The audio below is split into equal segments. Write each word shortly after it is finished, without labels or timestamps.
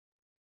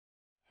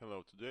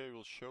Hello, today I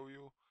will show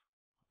you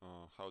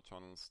how to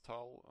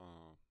uninstall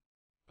a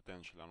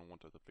potentially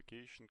unwanted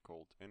application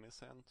called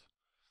AnySend.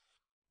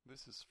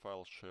 This is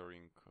file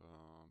sharing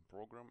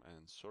program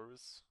and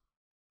service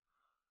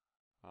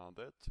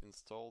that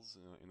installs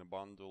in a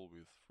bundle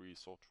with free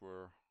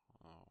software,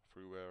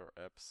 freeware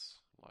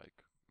apps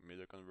like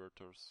media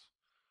converters,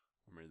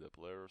 media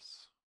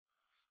players,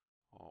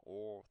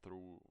 or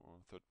through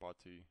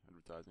third-party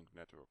advertising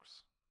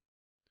networks.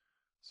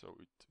 So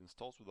it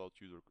installs without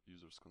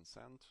user's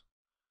consent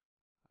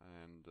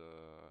and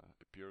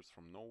appears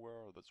from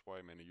nowhere. That's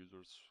why many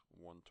users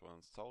want to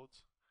uninstall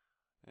it,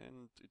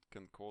 and it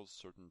can cause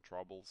certain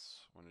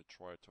troubles when you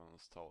try to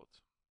uninstall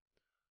it.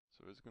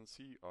 So as you can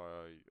see,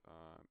 I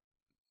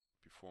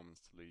perform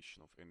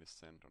installation of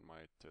AnySend on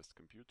my test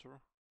computer,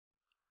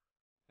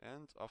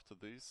 and after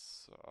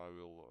this I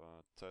will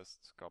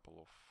test a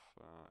couple of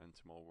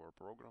anti-malware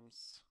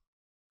programs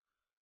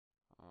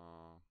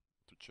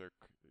to check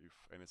if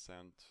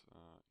AnySend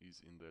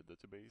is in the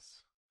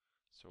database,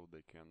 so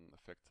they can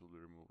effectively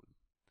remove it,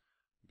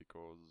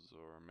 because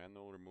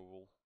manual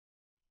removal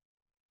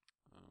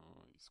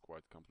is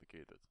quite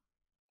complicated.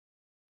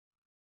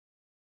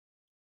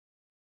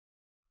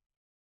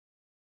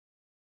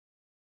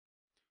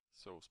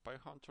 So Spy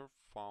Hunter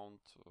found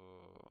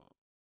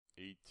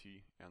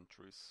 80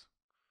 entries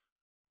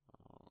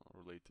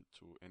related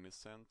to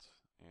AnySend,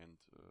 and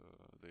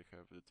they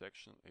have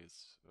detection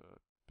as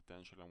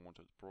potentially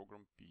unwanted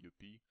program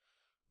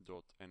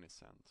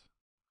pup.anysend.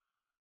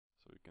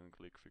 So you can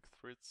click fix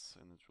threads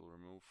and it will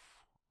remove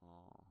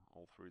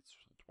all threads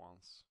at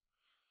once.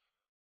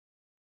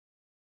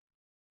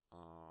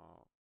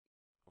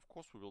 Of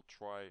course, we will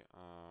try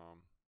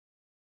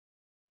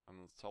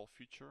uninstall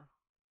feature.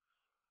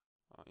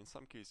 In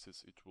some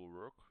cases it will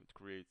work. It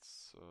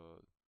creates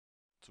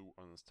two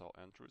uninstall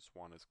entries.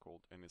 One is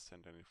called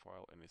AnySend,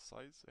 AnyFile,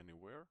 AnySize,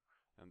 Anywhere,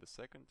 and the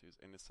second is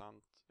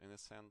AnySend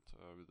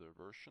with a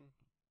version,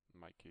 in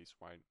my case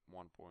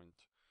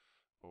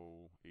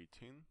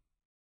 1.018.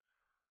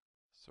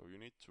 So you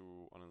need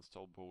to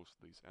uninstall both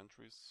these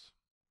entries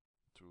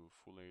to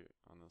fully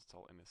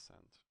uninstall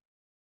AnySend.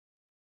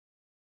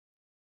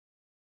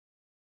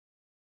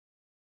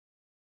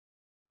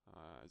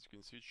 As you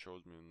can see, it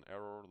shows me an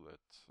error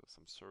that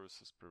some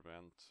services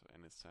prevent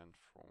AnySend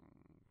from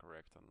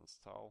correct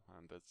uninstall,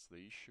 and that's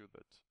the issue,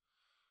 that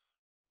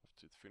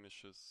after it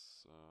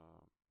finishes,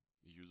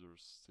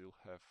 users still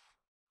have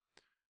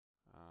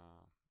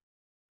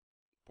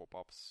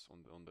pop-ups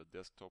on the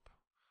desktop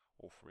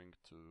offering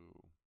to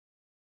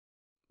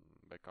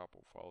backup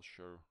or file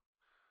share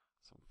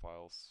some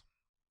files.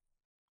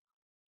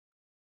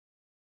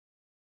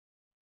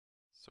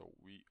 So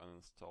we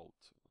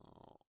uninstalled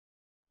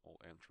all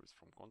entries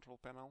from control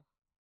panel,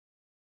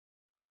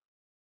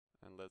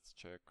 and let's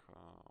check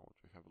what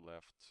we have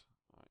left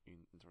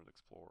in Internet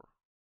Explorer.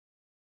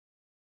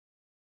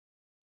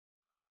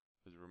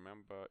 As you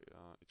remember,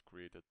 it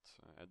created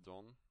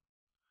add-on,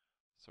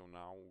 so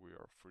now we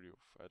are free of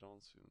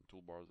add-ons. In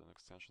toolbars and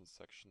extensions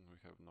section we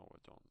have no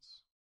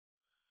add-ons.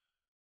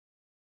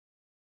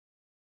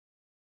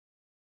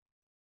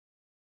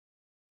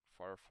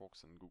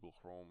 Firefox and Google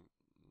Chrome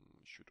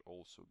should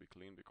also be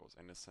clean, because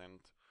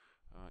AnySend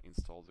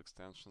installs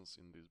extensions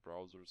in these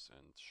browsers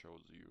and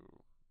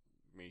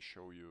may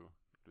show you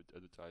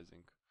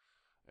advertising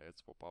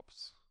ads,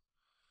 pop-ups.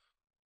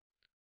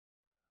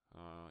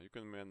 You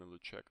can manually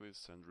check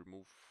this and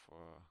remove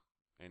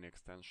any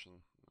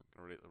extension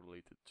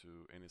related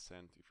to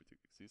AnySend if it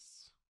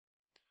exists,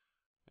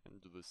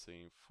 and do the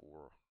same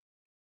for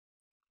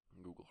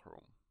Google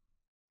Chrome.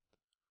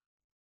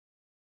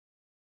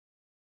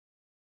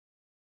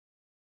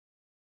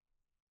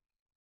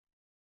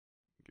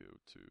 Go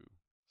to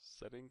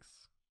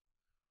Settings,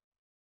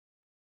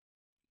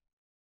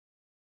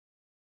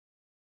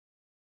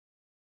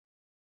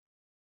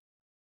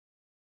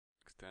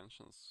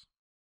 Extensions,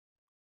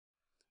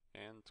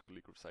 and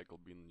click Recycle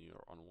Bin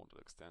your unwanted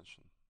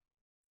extension.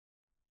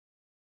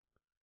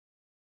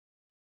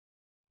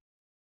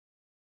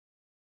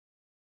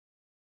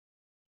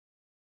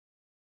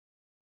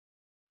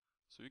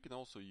 So you can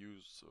also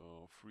use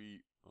a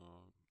free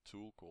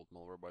tool called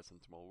Malwarebytes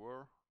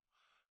Anti-Malware.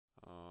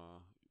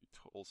 It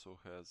also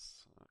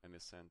has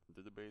AnySend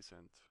database,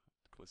 and it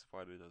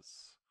classified it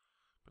as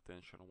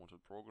potential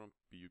unwanted program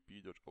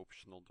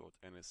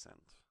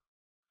pup.optional.anysend.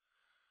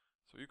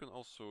 So you can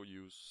also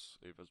use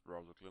AWS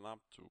Browser Cleanup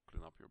to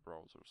clean up your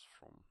browsers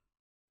from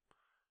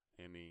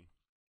any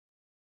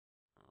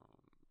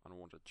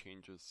unwanted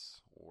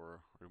changes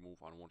or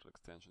remove unwanted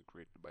extension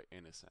created by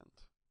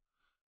AnySend.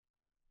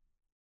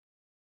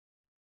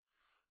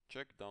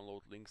 Check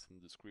download links in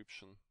the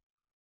description.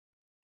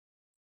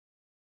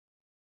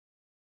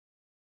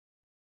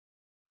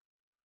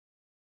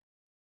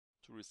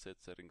 To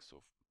reset settings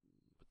of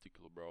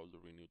particular browser,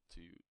 we need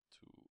to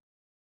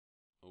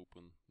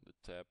open the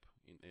tab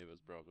in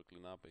AWS Browser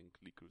Cleanup and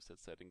click Reset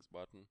Settings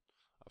button.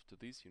 After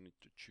this, you need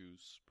to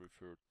choose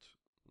preferred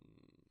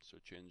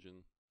search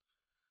engine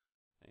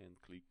and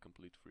click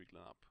Complete Free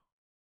Cleanup.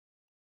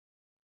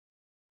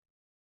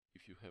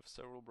 If if you have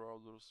several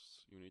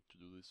browsers, you need to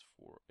do this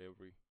for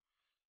every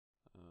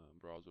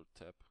browser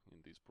tab in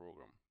this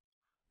program.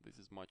 This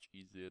is much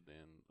easier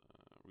than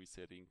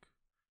resetting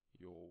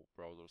your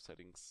browser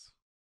settings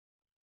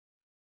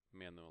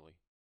manually.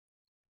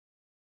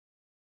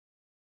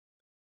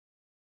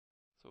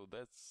 So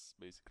that's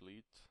basically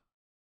it.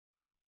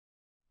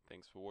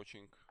 Thanks for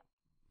watching.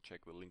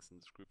 Check the links in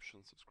the description,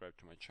 subscribe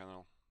to my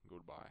channel.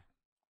 Goodbye.